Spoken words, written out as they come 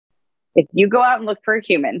If you go out and look for a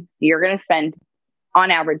human, you're going to spend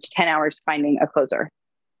on average 10 hours finding a closer.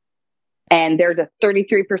 And there's a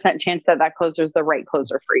 33% chance that that closer is the right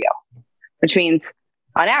closer for you, which means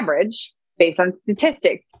on average, based on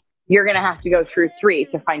statistics, you're going to have to go through 3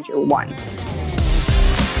 to find your one.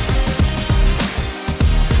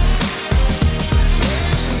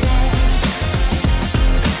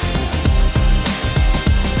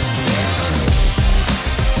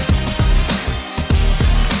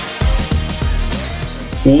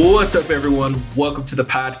 What's up, everyone? Welcome to the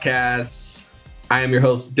podcast. I am your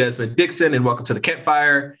host, Desmond Dixon, and welcome to the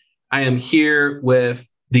Campfire. I am here with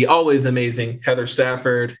the always amazing Heather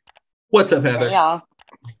Stafford. What's up, Heather? Hey, y'all.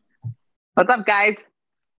 What's up, guys?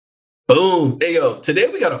 Boom. Hey, yo, today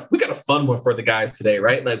we got a fun one for the guys today,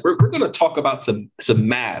 right? Like we're going to talk about some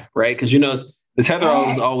math, right? Because, as Heather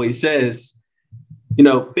always says,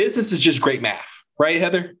 business is just great math, right,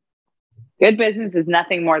 Heather? Good business is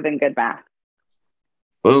nothing more than good math.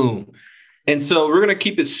 Boom. And so we're going to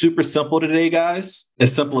keep it super simple today, guys,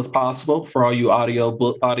 as simple as possible for all you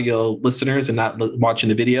audio listeners and not watching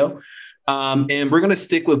the video. And we're going to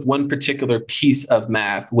stick with one particular piece of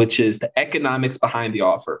math, which is the economics behind the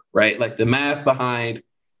offer, right? Like the math behind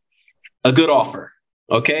a good offer.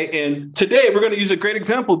 Okay. And today we're going to use a great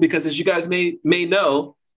example because, as you guys may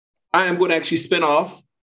know, I am going to actually spin off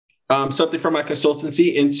something from my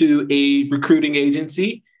consultancy into a recruiting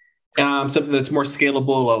agency. Something that's more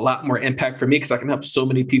scalable, a lot more impact for me because I can help so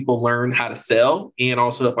many people learn how to sell and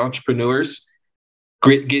also help entrepreneurs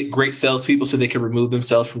get great salespeople so they can remove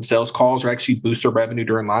themselves from sales calls or actually boost their revenue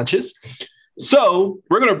during launches. So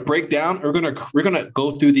we're going to break down. We're going to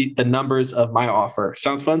go through the numbers of my offer.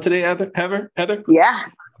 Sounds fun today, Heather? Yeah,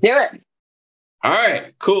 do it. All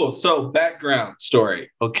right, cool. So background story.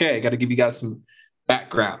 Okay, I got to give you guys some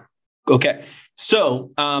background. Okay. So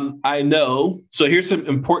I know, so here's some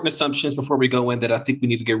important assumptions before we go in that I think we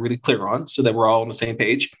need to get really clear on so that we're all on the same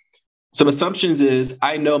page. Some assumptions is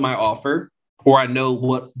I know my offer, or I know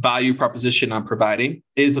what value proposition I'm providing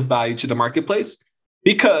is of value to the marketplace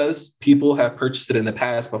because people have purchased it in the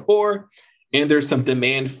past before, and there's some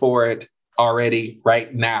demand for it already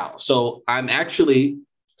right now. So I'm actually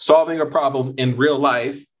solving a problem in real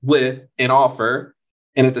life with an offer.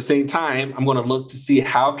 And at the same time, I'm going to look to see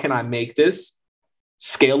how can I make this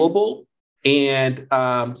scalable and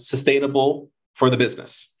sustainable for the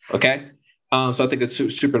business. Okay. So I think it's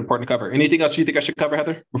super important to cover. Anything else you think I should cover,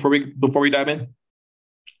 Heather, before we dive in?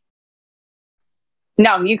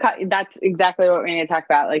 No, that's exactly what we need to talk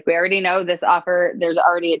about. Like, we already know this offer, there's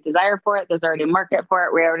already a desire for it. There's already a market for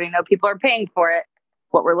it. We already know people are paying for it.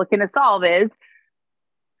 What we're looking to solve is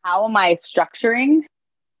how am I structuring,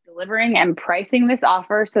 delivering, and pricing this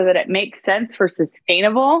offer so that it makes sense for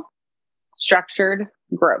sustainable, structured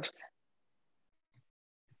growth.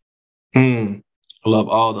 I love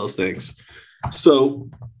all those things. So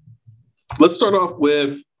let's start off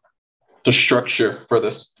with the structure for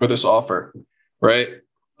this offer, right?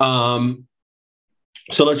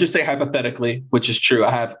 So let's just say hypothetically, which is true, I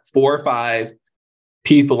have 4 or 5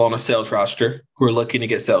 people on a sales roster who are looking to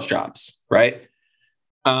get sales jobs, right?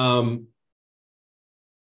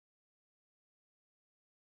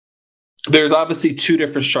 There's obviously 2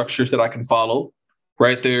 different structures that I can follow,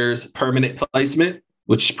 right? There's permanent placement,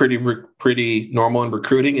 which is pretty normal in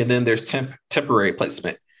recruiting. And then there's temporary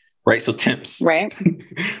placement, right? So temps. Right.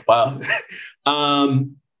 Wow.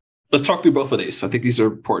 Let's talk through both of these. I think these are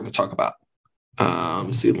important to talk about.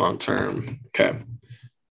 Let's see, long-term. Okay.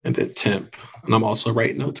 And then temp. And I'm also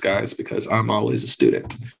writing notes, guys, because I'm always a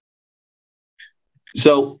student.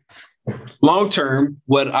 So long-term,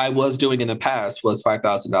 what I was doing in the past was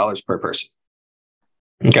 $5,000 per person.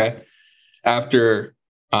 Okay. After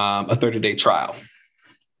a 30-day trial.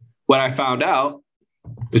 What I found out,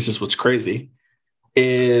 this is what's crazy,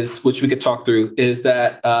 is, which we could talk through, is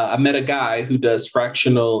that I met a guy who does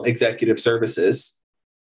fractional executive services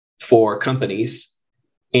for companies.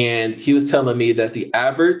 And he was telling me that the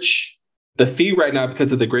fee right now,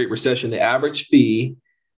 because of the Great Recession, the average fee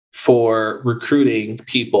for recruiting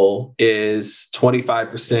people is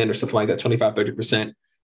 25% or something like that, 25-30%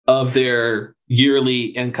 of their yearly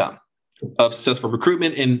income of successful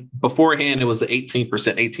recruitment. And beforehand, it was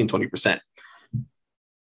 18-20%.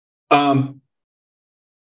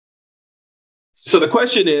 So the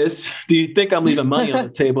question is, do you think I'm leaving money on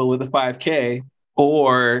the table with a 5K,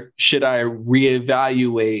 or should I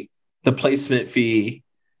reevaluate the placement fee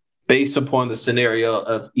based upon the scenario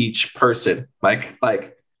of each person? Like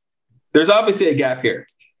there's obviously a gap here.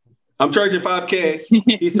 I'm charging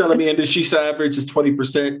 5K. He's telling me industry average is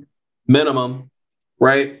 20% minimum,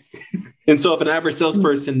 right? And so if an average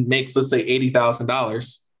salesperson makes, let's say,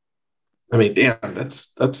 $80,000, I mean, damn,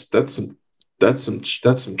 that's some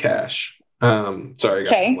cash. Sorry, guys.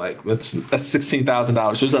 Okay. Like that's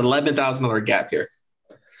 $16,000. There's an $11,000 gap here.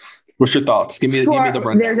 What's your thoughts? Give me the rundown.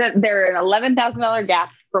 There's an $11,000 gap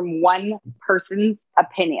from one person's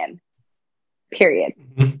opinion. Period.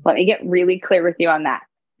 Mm-hmm. Let me get really clear with you on that.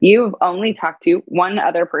 You've only talked to one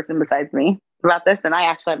other person besides me about this, and I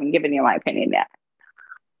actually haven't given you my opinion yet.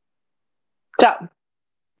 So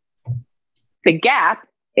the gap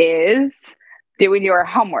is, did we do our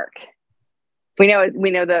homework? We know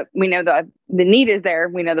the need is there.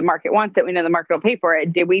 We know the market wants it. We know the market will pay for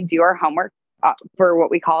it. Did we do our homework for what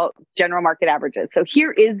we call general market averages? So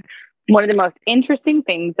here is one of the most interesting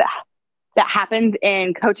things that happens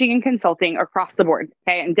in coaching and consulting across the board.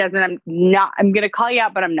 Okay. And Desmond, I'm going to call you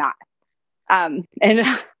out, but I'm not. And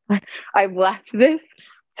I've left this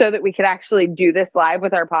so that we could actually do this live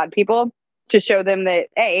with our pod people to show them that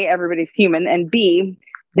A, everybody's human, and B,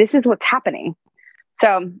 this is what's happening.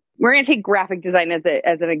 So we're going to take graphic design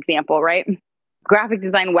as an example, right? Graphic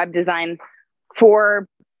design, web design. For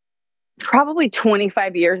probably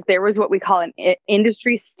 25 years, there was what we call an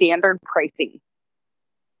industry standard pricing.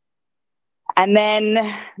 And then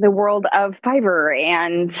the world of Fiverr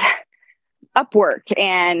and Upwork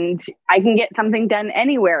and I can get something done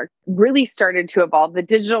anywhere really started to evolve. The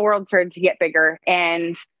digital world started to get bigger,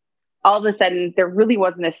 and all of a sudden there really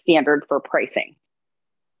wasn't a standard for pricing.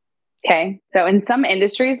 Okay. So in some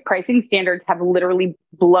industries, pricing standards have literally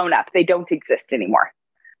blown up. They don't exist anymore.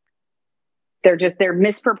 They're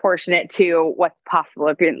misproportionate to what's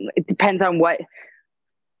possible. It depends on what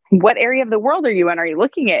area of the world are you in? Are you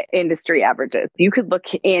looking at industry averages? You could look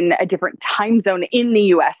in a different time zone in the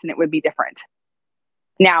US and it would be different.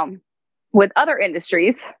 Now, with other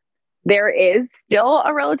industries, there is still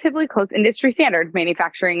a relatively close industry standard.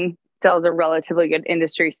 Manufacturing still is a relatively good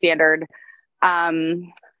industry standard.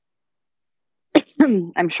 I'm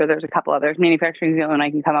sure there's a couple others. Manufacturing is the only one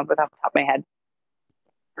I can come up with off the top of my head.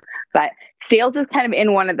 But sales is kind of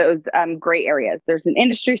in one of those gray areas. There's an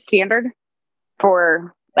industry standard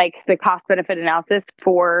for like the cost benefit analysis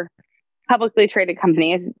for publicly traded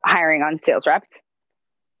companies hiring on sales reps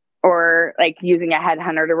or like using a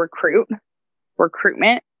headhunter to recruit.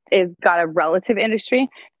 Recruitment is got a relative industry.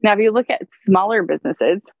 Now, if you look at smaller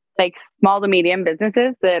businesses, like small to medium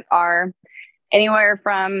businesses that are anywhere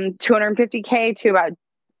from 250K to about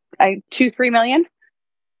 2-3 million,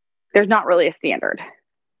 there's not really a standard.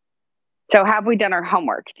 So have we done our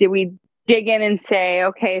homework? Did we dig in and say,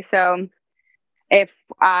 okay, so if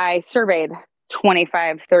I surveyed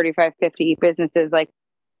 25, 35, 50 businesses, like,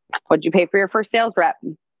 what'd you pay for your first sales rep?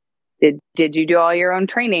 Did you do all your own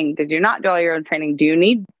training? Did you not do all your own training? Do you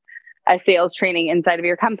need a sales training inside of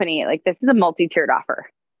your company? Like, this is a multi-tiered offer.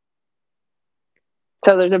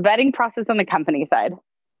 So there's a vetting process on the company side.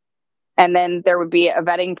 And then there would be a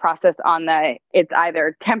vetting process on it's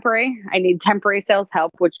either temporary. I need temporary sales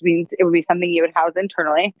help, which means it would be something you would house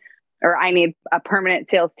internally. Or I need a permanent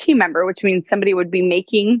sales team member, which means somebody would be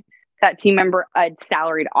making that team member a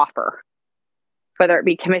salaried offer, whether it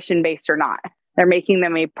be commission-based or not. They're making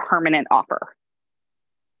them a permanent offer.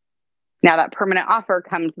 Now that permanent offer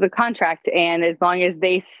comes with the contract, and as long as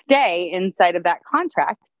they stay inside of that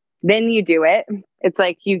contract, then you do it. It's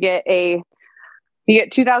like you get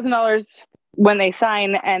 $2,000 when they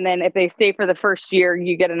sign, and then if they stay for the first year,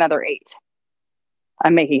 you get another $8,000.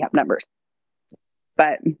 I'm making up numbers,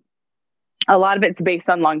 but a lot of it's based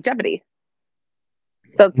on longevity.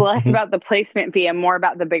 So it's less about the placement fee and more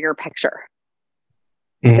about the bigger picture.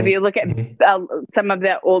 Mm-hmm. If you look at some of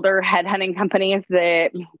the older headhunting companies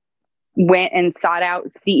that went and sought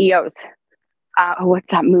out CEOs,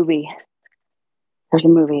 what's that movie? There's a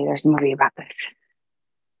movie about this.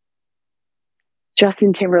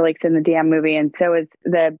 Justin Timberlake's in the damn movie, and so is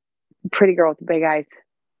the pretty girl with the big eyes.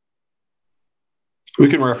 We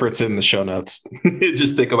can reference it in the show notes.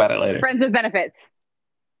 Just think about it later. Friends with Benefits.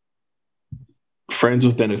 Friends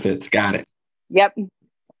with Benefits. Got it. Yep.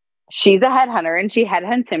 She's a headhunter, and she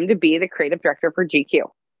headhunts him to be the creative director for GQ.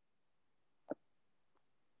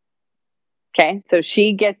 Okay. So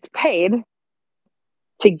she gets paid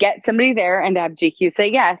to get somebody there and to have GQ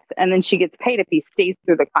say yes. And then she gets paid if he stays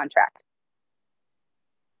through the contract.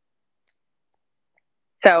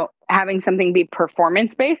 So having something be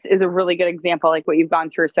performance-based is a really good example, like what you've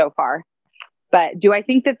gone through so far. But do I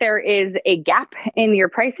think that there is a gap in your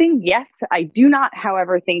pricing? Yes. I do not,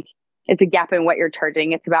 however, think it's a gap in what you're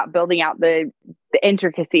charging. It's about building out the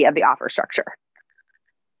intricacy of the offer structure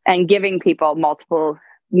and giving people multiple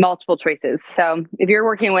choices. So if you're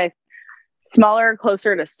working with smaller,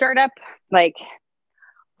 closer to startup, like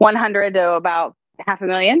 100 to about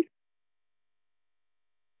 $500,000,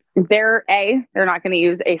 they're not going to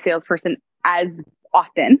use a salesperson as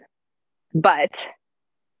often, but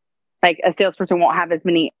like a salesperson won't have as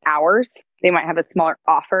many hours. They might have a smaller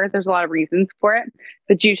offer. There's a lot of reasons for it,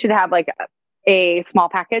 but you should have like a small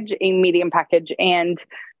package, a medium package, and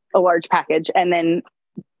a large package, and then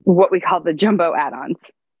what we call the jumbo add-ons.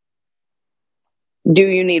 Do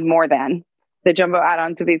you need more than? The jumbo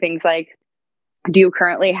add-ons would be things like, do you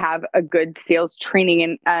currently have a good sales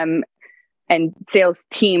training and sales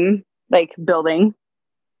team like building,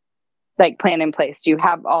 like plan in place? Do you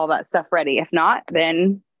have all that stuff ready? If not,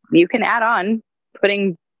 then you can add on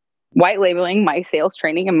putting white labeling my sales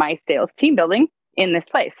training and my sales team building in this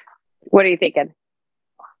place. What are you thinking?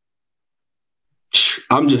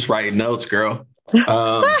 I'm just writing notes, girl.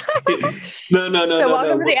 No. So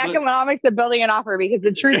welcome to the economics of building an offer, because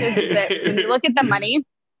the truth is that when you look at the money,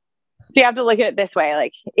 so you have to look at it this way.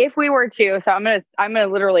 Like if we were to, so I'm gonna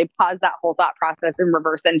literally pause that whole thought process and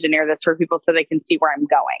reverse engineer this for people so they can see where I'm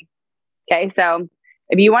going. Okay, so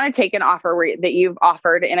if you want to take an offer that you've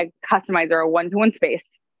offered in a customizer, a one-to-one space,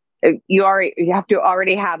 you have to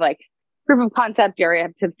already have like proof of concept. You already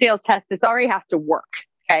have to have sales tests. This already has to work.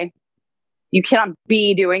 Okay, you cannot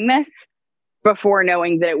be doing this before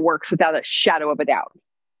knowing that it works without a shadow of a doubt.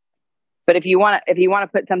 But if you want to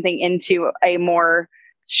put something into a more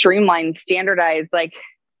streamlined, standardized like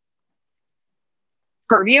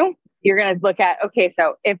purview, you're going to look at, okay,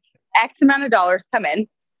 so if X amount of dollars come in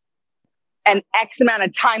and X amount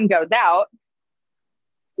of time goes out,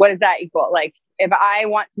 what does that equal? Like if I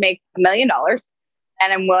want to make $1 million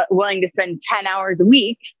and I'm willing to spend 10 hours a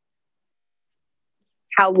week,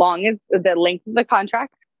 how long is the length of the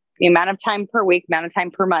contract? The amount of time per week, amount of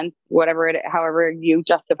time per month, however you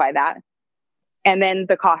justify that. And then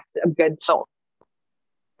the cost of goods sold.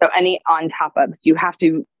 So any on top of, so you have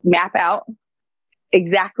to map out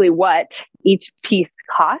exactly what each piece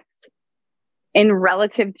costs in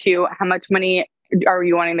relative to how much money are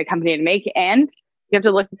you wanting the company to make. And you have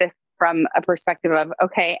to look at this from a perspective of,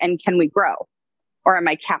 okay, and can we grow? Or am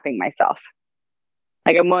I capping myself?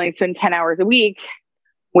 Like I'm willing to spend 10 hours a week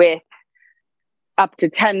with up to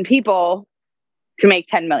 10 people to make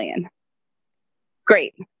 10 million.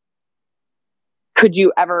 Great. Could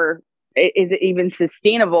you ever, is it even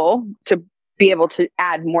sustainable to be able to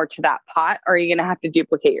add more to that pot? Or are you going to have to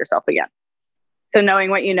duplicate yourself again? So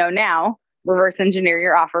knowing what you know now, reverse engineer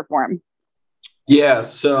your offer form. Yeah.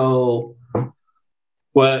 So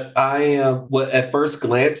what at first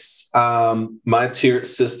glance, my tiered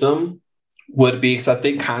system would be, because I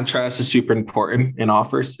think contrast is super important in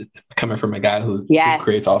offers. Coming from a guy who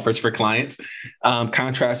creates offers for clients,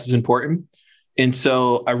 contrast is important. And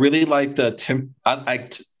so I really like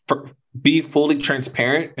be fully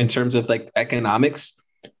transparent in terms of like economics.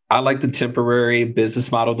 I like the temporary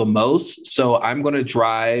business model the most. So I'm going to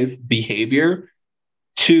drive behavior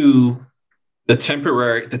to the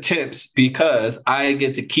temps, because I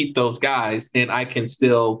get to keep those guys and I can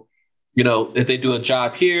still, if they do a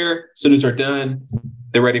job here, as soon as they're done,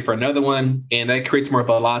 they're ready for another one. And that creates more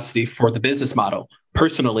velocity for the business model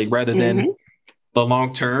personally, rather than the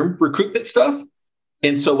long-term recruitment stuff.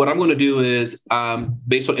 And so what I'm going to do is,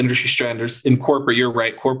 based on industry standards in corporate, you're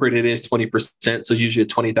right. Corporate, it is 20%. So it's usually a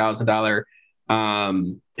 $20,000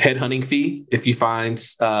 headhunting fee if you find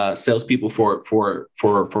salespeople for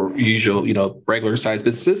usual, regular sized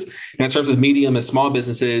businesses. And in terms of medium and small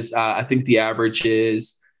businesses, I think the average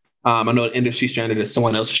is, I know an industry standard is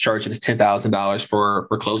someone else is charging is $10,000 for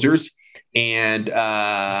closers, and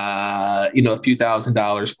a few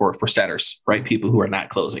 $1,000s for setters, right? People who are not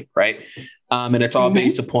closing, right? And it's all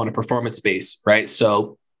based upon a performance base, right?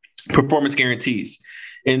 So performance guarantees.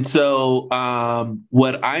 And so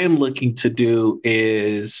what I am looking to do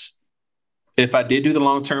is, if I did do the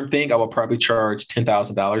long-term thing, I will probably charge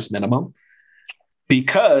 $10,000 minimum,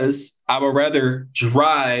 because I would rather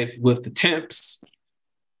drive with the temps.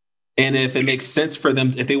 And if it makes sense for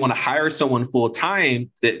them, if they want to hire someone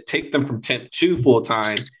full-time, that take them from temp to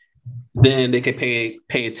full-time, then they could pay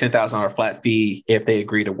a $10,000 flat fee if they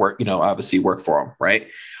agree to work, obviously work for them. Right.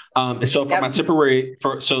 And so for my temporary,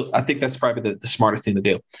 so I think that's probably the smartest thing to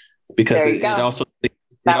do, because it also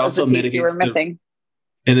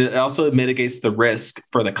mitigates the risk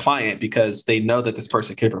for the client, because they know that this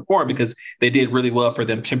person can perform because they did really well for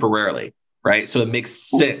them temporarily. Right. So it makes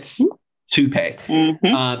sense to pay.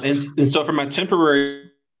 And so for my temporary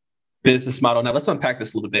business model, now let's unpack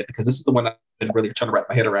this a little bit, because this is the one I've been really trying to wrap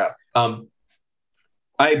my head around.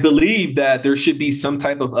 I believe that there should be some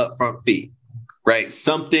type of upfront fee, right?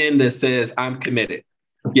 Something that says I'm committed.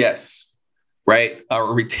 Yes. Right. A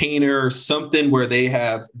retainer, something where they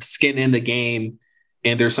have skin in the game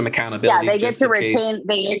and there's some Yeah, accountability. they get to retain.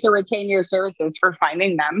 They get to retain your services for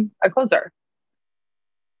finding them a closer.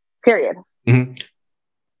 Period. Mm-hmm.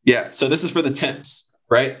 Yeah. So this is for the temps,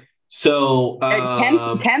 right? So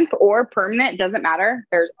temp or permanent doesn't matter.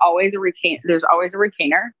 There's always a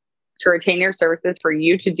retainer to retain your services for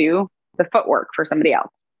you to do the footwork for somebody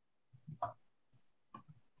else.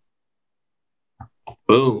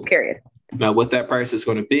 Boom. Period. Now, what that price is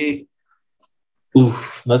going to be?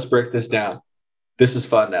 Oof. Let's break this down. This is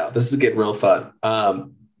fun now. This is getting real fun.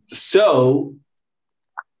 So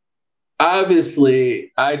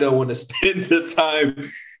obviously, I don't want to spend the time.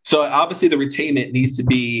 So obviously, the retainment needs to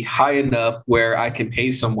be high enough where I can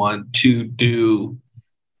pay someone so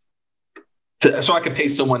I can pay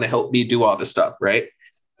someone to help me do all this stuff, right?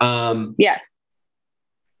 Yes.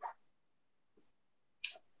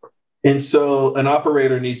 And so an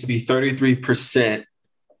operator needs to be 33%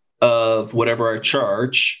 of whatever I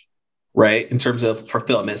charge, right? In terms of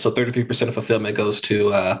fulfillment. So 33% of fulfillment goes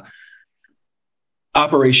to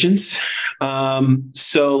operations.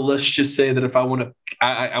 So let's just say that if I want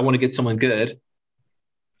to get someone good.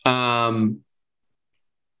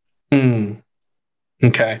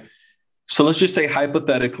 Okay. So let's just say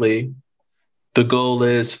hypothetically, the goal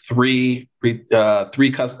is three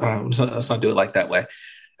customers. Let's not do it like that way.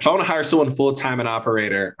 If I want to hire someone full-time, an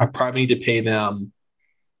operator, I probably need to pay them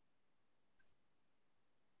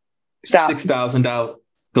 $6,000.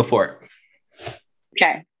 Go for it.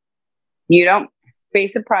 Okay. You don't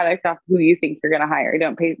base a product off who you think you're going to hire. You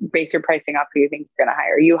don't base your pricing off who you think you're going to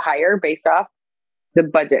hire. You hire based off the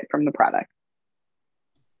budget from the product.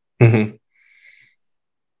 Mm-hmm.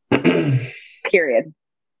 Period.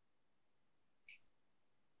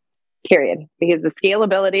 Because the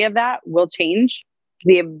scalability of that will change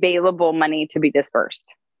the available money to be dispersed.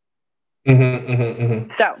 Mm-hmm, mm-hmm, mm-hmm.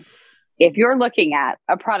 So if you're looking at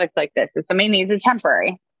a product like this, if somebody needs a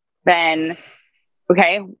temporary, then,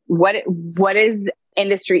 okay, what is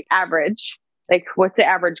industry average? Like, what's the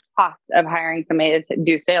average cost of hiring somebody to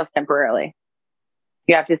do sales temporarily?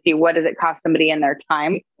 You have to see, what does it cost somebody in their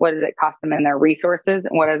time? What does it cost them in their resources?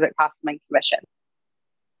 And what does it cost them in commission?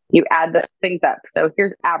 You add those things up. So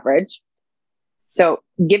here's average. So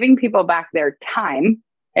giving people back their time,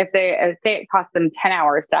 if they say it costs them 10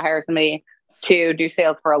 hours to hire somebody to do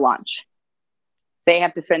sales for a launch, they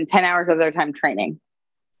have to spend 10 hours of their time training.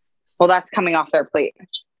 Well, that's coming off their plate.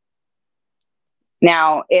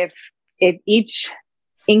 Now, if each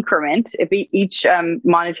increment, each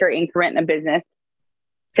monetary increment in a business,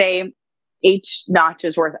 say each notch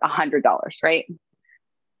is worth $100, right?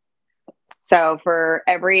 So for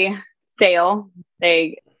every sale,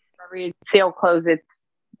 every sale close, it's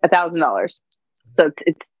 $1,000. So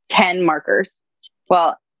it's 10 markers.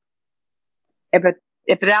 Well, if a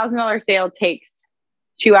 $1,000 sale takes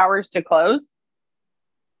 2 hours to close,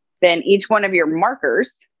 then each one of your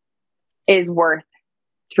markers is worth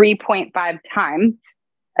 3.5 times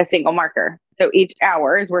a single marker. So each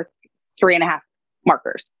hour is worth 3.5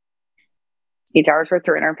 markers. Each hour is worth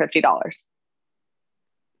 $350.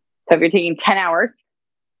 So if you're taking 10 hours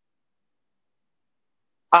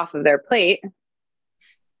off of their plate,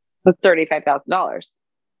 that's $35,000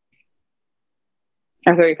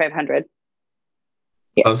 or $3,500.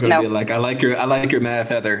 Yeah, I was going to be like, I like your math,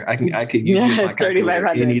 Heather. I could use my calculator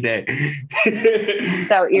any day.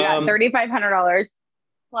 So you got $3,500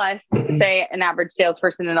 plus, say, an average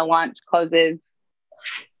salesperson in a launch closes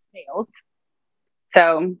sales.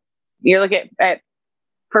 So you're looking at,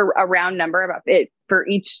 for a round number, about it for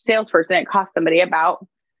each salesperson, it costs somebody about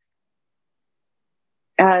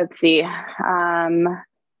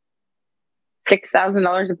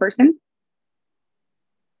 $6,000 a person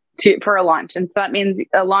for a launch. And so that means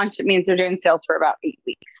a launch, it means they're doing sales for about 8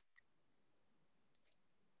 weeks.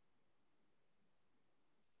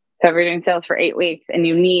 So if you're doing sales for 8 weeks and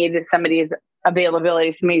you need somebody's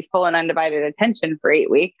availability, somebody's full and undivided attention for 8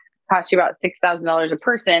 weeks, it costs you about $6,000 a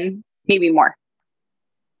person, maybe more.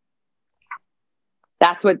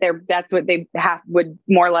 That's what they would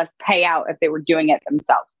more or less pay out if they were doing it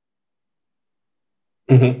themselves.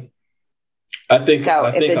 Mm-hmm. I think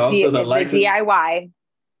also the DIY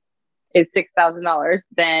is $6,000,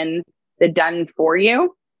 then the done for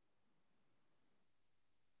you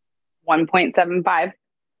 1.75.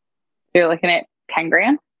 You're looking at 10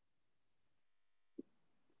 grand.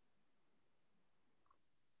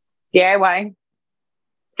 DIY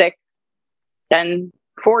 6, done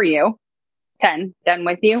for you 10, done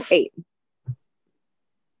with you 8.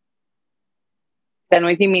 Done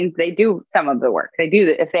with you means they do some of the work. They do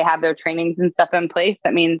that. If they have their trainings and stuff in place,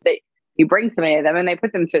 that means that you bring somebody to them and they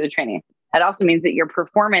put them through the training. That also means that your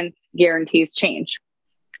performance guarantees change.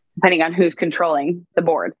 depending on who's controlling the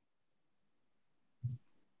board.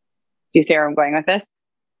 Do you see where I'm going with this?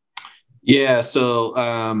 Yeah. So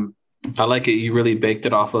I like it. You really baked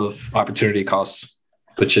it off of opportunity costs,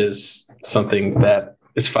 which is something that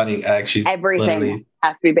is funny. Actually, everything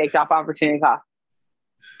has to be baked off opportunity costs.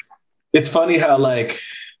 It's funny how like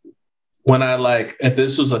when I like if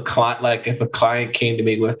this was a client, like if a client came to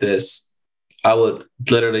me with this, I would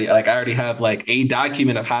literally like I already have like a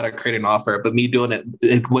document of how to create an offer, but me doing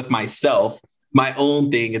it with myself, my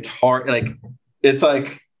own thing. It's hard.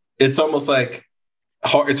 It's almost like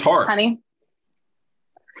hard. It's hard. Honey,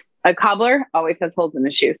 a cobbler always has holes in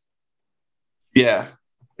his shoes. Yeah,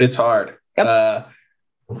 it's hard. Yep.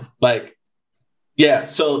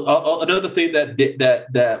 So another thing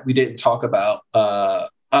that we didn't talk about.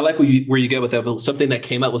 I like where you get with that, but something that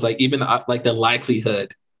came up was like even like the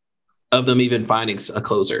likelihood of them even finding a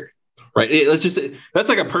closer, right? That's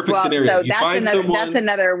like a perfect scenario. So that's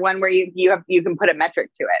another one where you can put a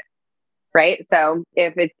metric to it, right? So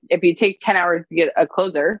if you take 10 hours to get a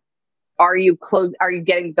closer, are you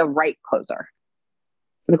getting the right closer?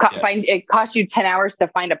 It costs you 10 hours to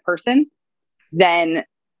find a person, then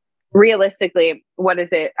realistically, what is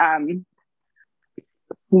it?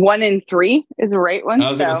 1 in 3 is the right one. I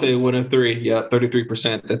was going to say 1 in 3. Yeah,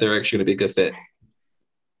 33% that they're actually going to be a good fit.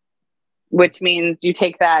 Which means you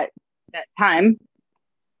take that time.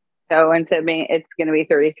 So instead of it's going to be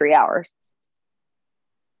 33 hours.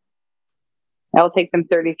 That will take them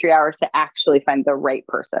 33 hours to actually find the right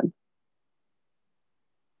person.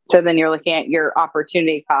 So then you're looking at your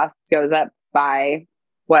opportunity cost goes up by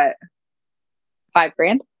what?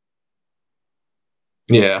 $5,000?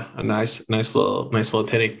 Yeah, a nice little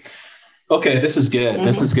penny. Okay, this is good. Mm-hmm.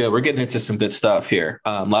 This is good. We're getting into some good stuff here.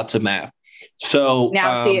 Lots of math. So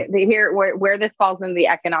now, here where this falls into the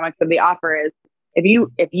economics of the offer is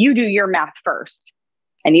if you do your math first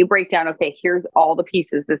and you break down, okay, here's all the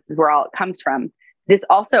pieces. This is where all it comes from. This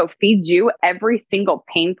also feeds you every single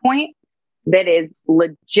pain point that is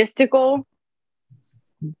logistical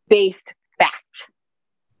based fact.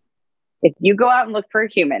 If you go out and look for a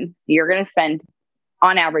human, you're going to spend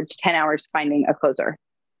on average 10 hours finding a closer.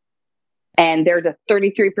 And there's a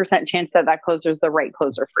 33% chance that closer is the right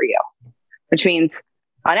closer for you, which means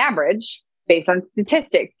on average, based on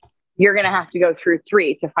statistics, you're going to have to go through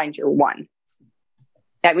 3 to find your one.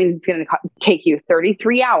 That means it's going to take you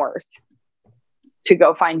 33 hours to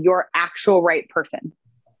go find your actual right person.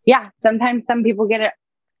 Yeah, sometimes some people get it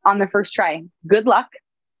on the first try. Good luck.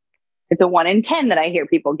 It's a 1 in 10 that I hear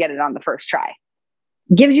people get it on the first try.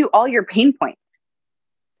 Gives you all your pain points.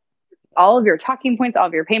 All of your talking points, all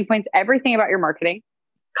of your pain points, everything about your marketing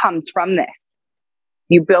comes from this.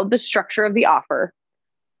 You build the structure of the offer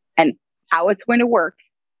and how it's going to work,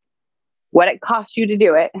 what it costs you to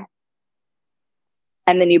do it,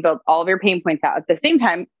 and then you build all of your pain points out. At the same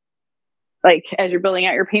time, like as you're building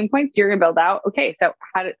out your pain points, you're going to build out, okay, so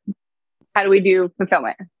how do we do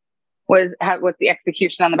fulfillment? What's the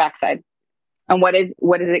execution on the backside? And what is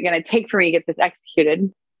it going to take for me to get this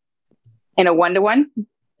executed in a one-to-one,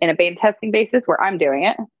 in a beta testing basis where I'm doing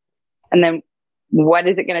it? And then what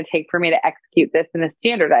is it going to take for me to execute this in a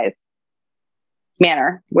standardized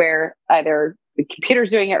manner where either the computer's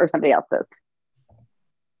doing it or somebody else is?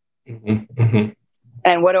 Mm-hmm, mm-hmm.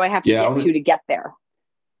 And what do I have to get there?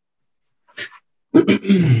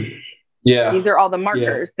 Yeah. These are all the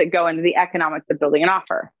markers that go into the economics of building an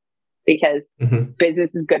offer because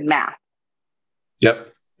business is good math.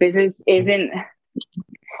 Yep. Business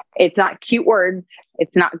it's not cute words.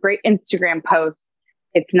 It's not great Instagram posts.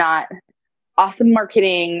 It's not awesome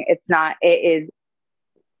marketing. It is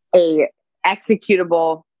a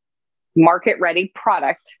executable market ready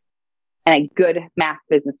product and a good math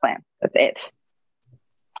business plan. That's it.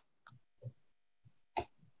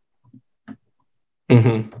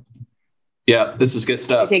 Mm-hmm. Yeah, this is good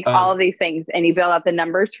stuff. You take all of these things and you build out the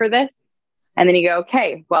numbers for this. And then you go,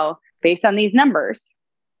 okay, well, based on these numbers,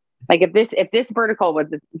 like if this vertical was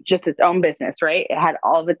just its own business, right? It had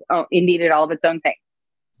all of its own, it needed all of its own things.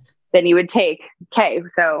 Then you would take, okay,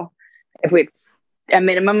 so if we have a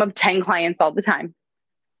minimum of 10 clients all the time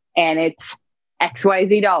and it's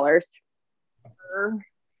XYZ dollars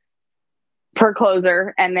per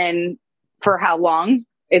closer. And then for how long?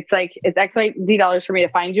 It's XYZ dollars for me to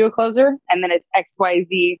find you a closer. And then it's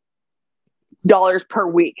XYZ dollars per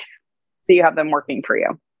week that you have them working for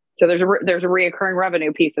you. So there's a reoccurring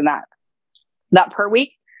revenue piece in that. That per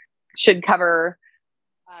week should cover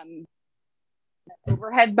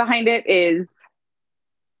overhead behind it is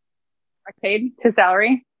paid to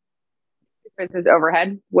salary. Difference is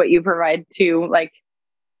overhead, what you provide to like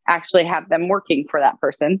actually have them working for that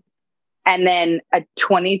person. and then a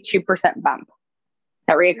 22% bump.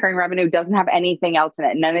 That recurring revenue doesn't have anything else in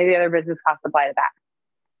it. None of the other business costs apply to that.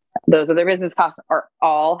 Those other business costs are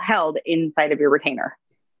all held inside of your retainer.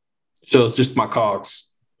 So it's just my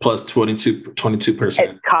COGS plus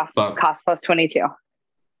 22%. Cost plus 22.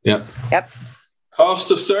 Yep.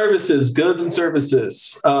 Cost of services, goods and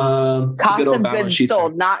services. Cost of goods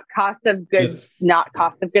sold, not cost of goods, not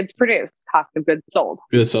cost of goods produced, cost of goods sold.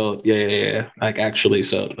 Goods sold, yeah. Like actually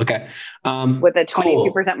sold. Okay. With a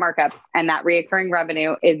 22% markup, and that reoccurring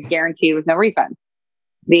revenue is guaranteed with no refund.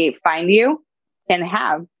 The Find You can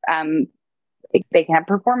have, they can have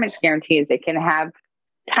performance guarantees. They can have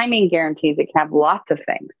timing guarantees. It can have lots of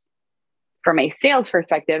things. From a sales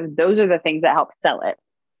perspective, those are the things that help sell it.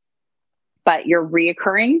 But your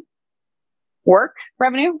reoccurring work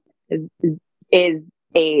revenue is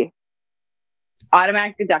a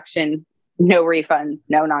automatic deduction, no refund,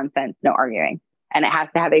 no nonsense, no arguing. And it has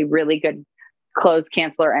to have a really good close,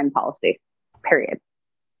 cancel, or end policy, period.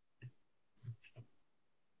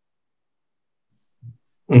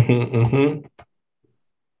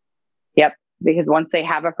 Yep. Because once they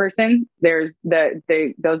have a person, there's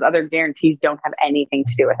those other guarantees don't have anything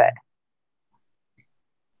to do with it.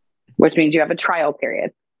 Which means you have a trial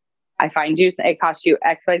period. It costs you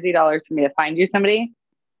XYZ dollars for me to find you somebody,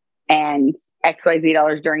 and XYZ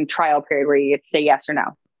dollars during trial period where you get to say yes or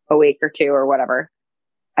no, a week or two or whatever.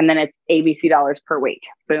 And then it's ABC dollars per week.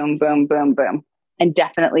 Boom, boom, boom, boom. And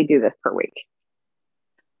definitely do this per week.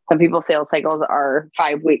 Some people's sales cycles are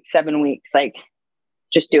 5 weeks, 7 weeks. Like,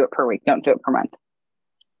 just do it per week. Don't do it per month.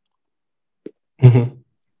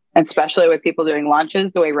 Especially with people doing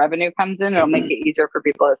launches, the way revenue comes in, it'll make it easier for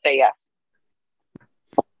people to say yes.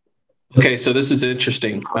 Okay, so this is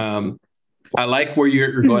interesting. I like where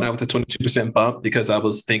you're going out with the 22% bump, because I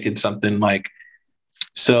was thinking something like,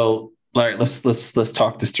 so all right, let's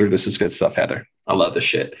talk this through. This is good stuff, Heather. I love this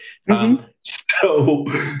shit. So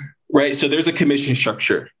there's a commission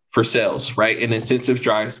structure for sales, right? And incentives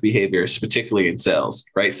drives behaviors, particularly in sales,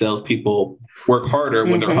 right? Salespeople work harder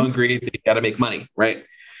when they're hungry. They got to make money, right?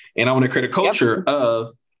 And I want to create a culture of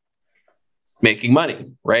making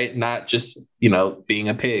money, right? Not just, being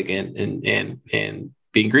a pig and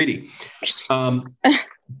being greedy.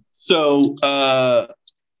 So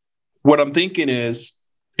what I'm thinking is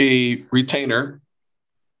a retainer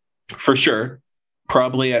for sure,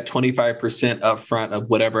 probably at 25% upfront of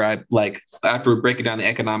whatever I like. After breaking down the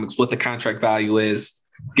economics, what the contract value is,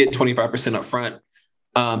 get 25% upfront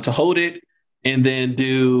to hold it. And then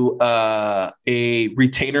do a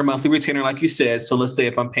monthly retainer, like you said. So let's say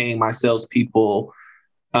if I'm paying my salespeople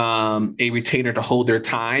a retainer to hold their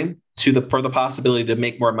time for the possibility to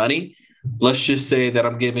make more money. Let's just say that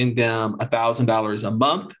I'm giving them $1,000 a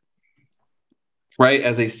month, right,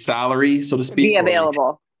 as a salary, so to speak. Be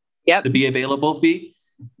available. Yep. The be available fee.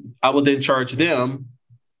 I will then charge them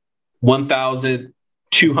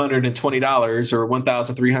 $1,220 or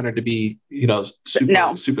 $1,300 to be,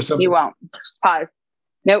 super simple. You won't. Pause.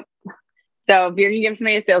 Nope. So if you're going to give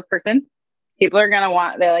somebody a salesperson, people are going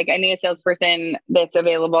to they're like, I need a salesperson that's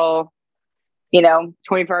available,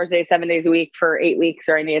 24 hours a day, 7 days a week for 8 weeks,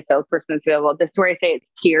 or I need a salesperson that's available. This is where I say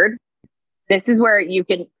it's tiered. This is where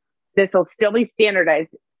this will still be standardized.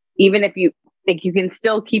 Even if you think you can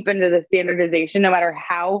still keep into the standardization, no matter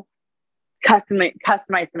how customized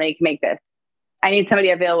somebody can make this. I need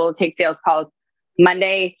somebody available to take sales calls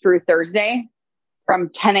Monday through Thursday from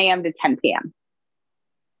 10 a.m. to 10 p.m.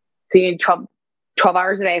 So you need 12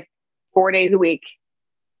 hours a day, 4 days a week.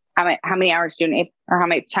 How many hours do you need, or how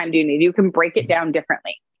much time do you need? You can break it down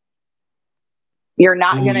differently. You're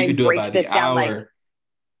not going to break this down like,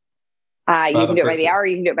 you can do it by the hour,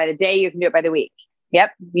 you can do it by the day, you can do it by the week.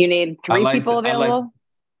 Yep. You need 3 people available.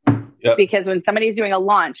 Yep. Because when somebody's doing a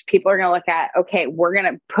launch, people are going to look at, okay, we're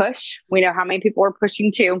going to push. We know how many people we're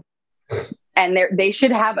pushing to. And they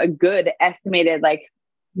should have a good estimated, like,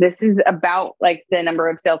 this is about like the number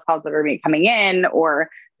of sales calls that are coming in, or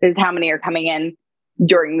this is how many are coming in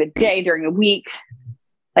during the day, during the week.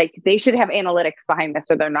 Like, they should have analytics behind this,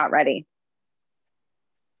 or they're not ready.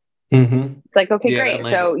 It's like, okay, great.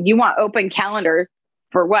 So you want open calendars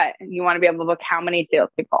for what? You want to be able to book how many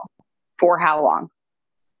salespeople for how long?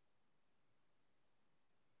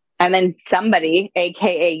 And then somebody,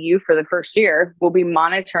 AKA you for the first year, will be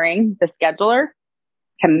monitoring the scheduler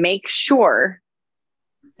to make sure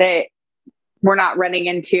that we're not running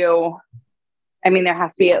into, there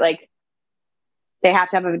has to be they have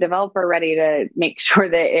to have a developer ready to make sure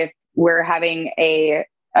that if we're having a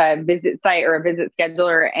visit site or a visit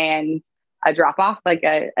scheduler and a drop off, like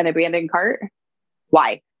an abandoned cart,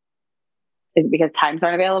 why? Is it because times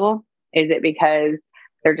aren't available? Is it because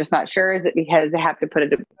They're just not sure. Is it because they have to put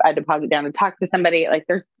a deposit down to talk to somebody? Like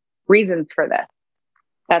there's reasons for this.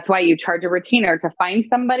 That's why you charge a retainer to find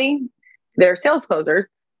somebody. They're sales closers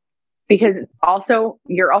because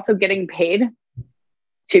you're also getting paid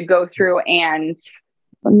to go through and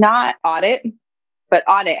not audit, but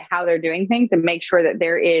audit how they're doing things and make sure that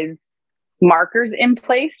there is markers in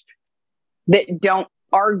place that don't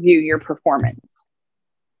argue your performance.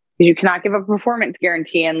 You cannot give a performance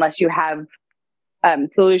guarantee unless you have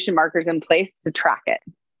solution markers in place to track it.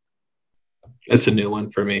 It's a new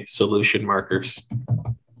one for me. Solution markers.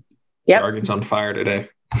 Yep. Jargon's on fire today.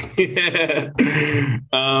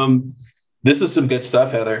 This is some good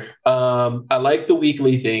stuff, Heather. I like the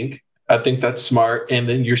weekly thing. I think that's smart. And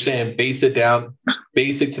then you're saying basic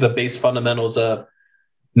to the base fundamentals of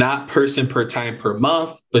not person per time per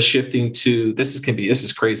month, but shifting to, this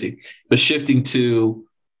is crazy, but shifting to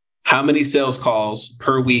how many sales calls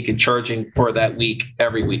per week and charging for that week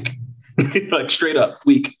every week, like straight up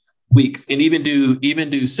weeks, and even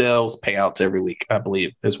do sales payouts every week, I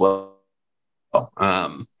believe as well.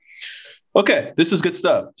 Okay, this is good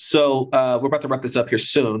stuff. So we're about to wrap this up here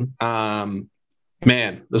soon.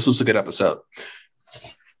 Man, this was a good episode.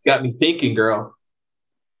 Got me thinking, girl.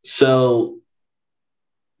 So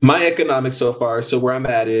my economics so far, so where I'm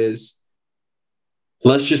at is,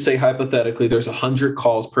 let's just say hypothetically, there's 100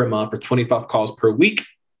 calls per month or 25 calls per week,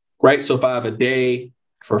 right? So if I have a day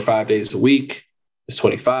for 5 days a week, it's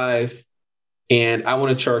 25. And I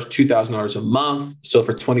want to charge $2,000 a month. So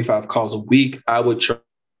for 25 calls a week, I would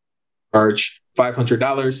charge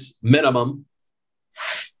 $500 minimum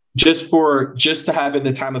just to have in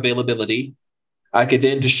the time availability. I could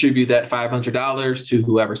then distribute that $500 to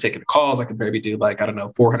whoever's taking the calls. I could maybe do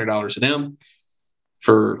 $400 to them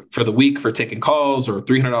for the week for taking calls, or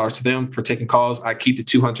 $300 to them for taking calls. I keep the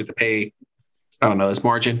 $200 to pay, as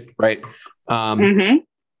margin, right? In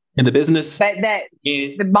the business. But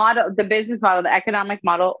the business model, the economic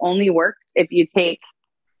model only works if you take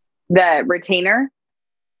the retainer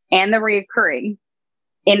and the reoccurring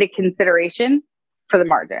into consideration for the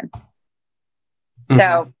margin.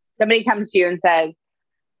 So somebody comes to you and says,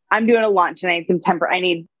 I'm doing a launch and I think I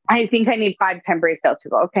need 5 temporary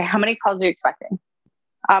salespeople. Okay. How many calls are you expecting?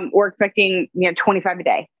 We're expecting, 25 a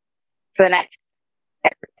day for the next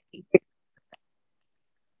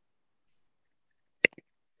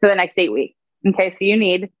 8 weeks. Okay. So you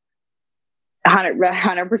need 100% of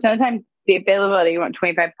the time, the availability, you want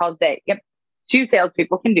 25 calls a day. Yep. 2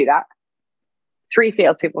 salespeople can do that. 3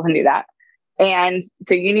 salespeople can do that. And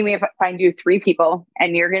so you need me to find you 3 people,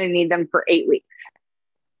 and you're going to need them for 8 weeks.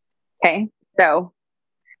 Okay. So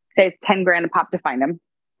say it's $10,000 a pop to find them.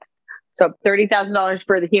 So $30,000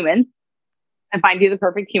 for the humans, and find you the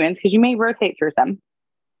perfect humans, because you may rotate through some.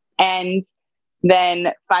 And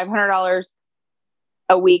then $500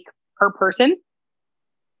 a week per person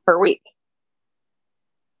per week.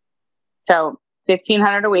 So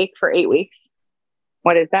 $1,500 a week for 8 weeks.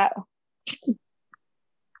 What is that?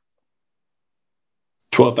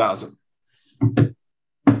 12,000.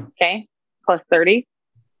 Okay. Plus 30.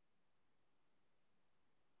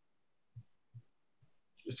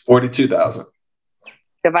 It's 42,000.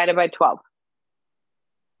 Divided by 12.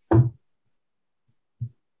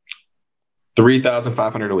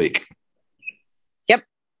 3,500 a week. Yep.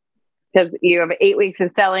 Because you have 8 weeks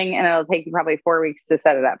of selling, and it'll take you probably 4 weeks to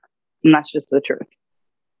set it up. And that's just the truth.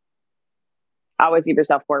 Always give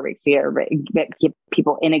yourself 4 weeks here, but get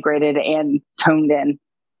people integrated and toned in.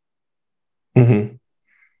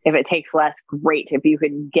 If it takes less, great. If you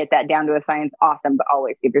could get that down to a science, awesome. But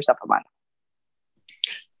always give yourself a month.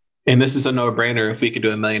 And this is a no-brainer if we could do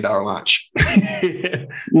 $1 million launch.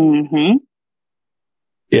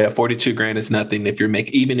 Yeah, 42 grand is nothing if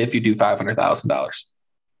even if you do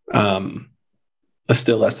 $500,000. That's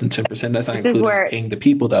still less than 10%. That's not including paying the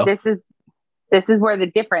people, though. This is where the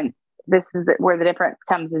difference. Where the difference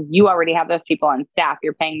comes is you already have those people on staff.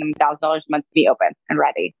 You're paying them $1,000 a month to be open and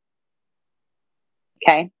ready.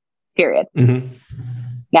 Okay. Period.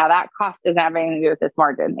 Now that cost doesn't have anything to do with this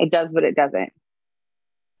margin. It does, but it doesn't.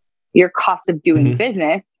 Your cost of doing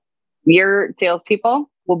business, your salespeople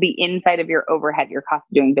will be inside of your overhead, your cost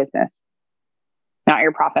of doing business, not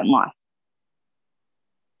your profit and loss.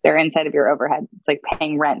 They're inside of your overhead. It's like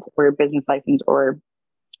paying rent or your business license or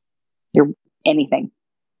your anything.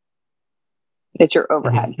 It's your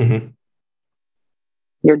overhead.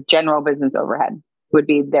 Your general business overhead would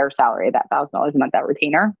be their salary, that $1,000 a month, that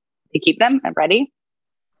retainer to keep them and ready.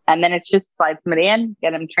 And then it's just slide somebody in,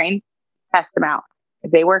 get them trained, test them out.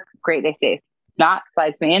 If they work, great, they stay. Not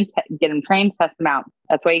slide somebody in, get them trained, test them out.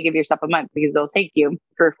 That's why you give yourself a month, because it'll take you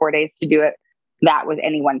 3 or 4 days to do that with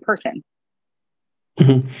any one person.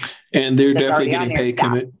 Mm-hmm. And they're That's definitely already getting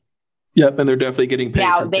on your paid. Yep, and they're definitely getting paid.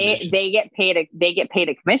 Now they get paid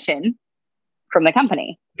a commission from the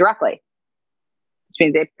company directly, which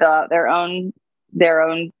means they fill out their own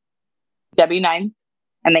W-9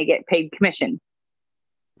 and they get paid commission,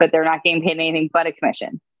 but they're not getting paid anything but a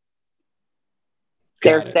commission.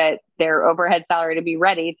 Their overhead salary to be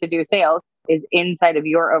ready to do sales is inside of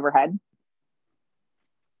your overhead. Does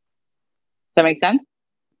that make sense?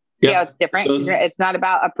 Yep. See how it's different? So it's not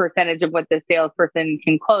about a percentage of what the salesperson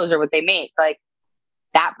can close or what they make. Like,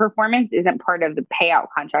 that performance isn't part of the payout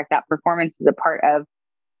contract. That performance is a part of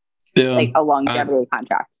like a longevity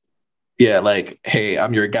contract. Yeah, like, hey,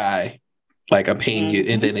 I'm your guy. Like, I'm paying you,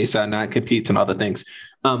 and then they sign non-competes and all the things.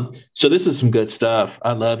 So this is some good stuff.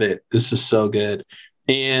 I love it. This is so good.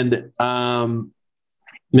 And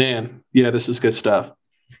man, yeah, this is good stuff.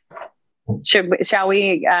 Shall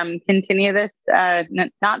we continue this?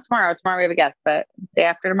 Not tomorrow. Tomorrow we have a guest, but day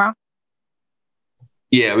after tomorrow.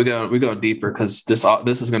 Yeah, we're going deeper because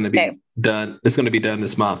this is going to be done. It's going to be done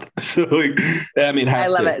this month. So I mean, I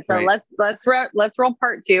love it. So right? let's roll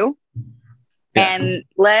part 2, and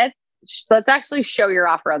let's actually show your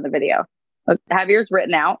offer on the video. Let's have yours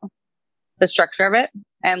written out, the structure of it,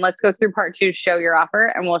 and let's go through part 2, show your offer,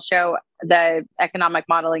 and we'll show the economic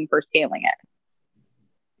modeling for scaling it.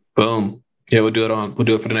 Boom. Yeah, we'll do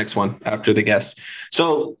it for the next one after the guest.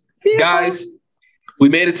 So guys, we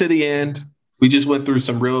made it to the end. We just went through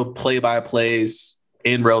some real play-by-plays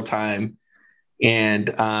in real time. And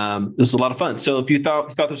this was a lot of fun. So if you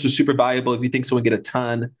thought this was super valuable, if you think someone get a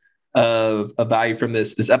ton of value from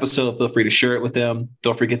this episode, feel free to share it with them.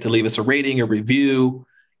 Don't forget to leave us a rating, a review.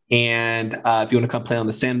 And if you want to come play on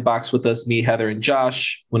the sandbox with us, me, Heather, and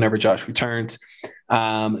Josh, whenever Josh returns,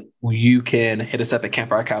 you can hit us up at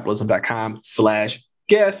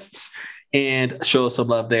campfirecapitalism.com/guests and show us some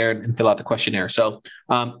love there and fill out the questionnaire. So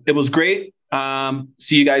it was great.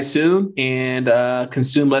 See you guys soon, and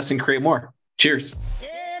consume less and create more. Cheers.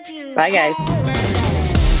 Bye, guys.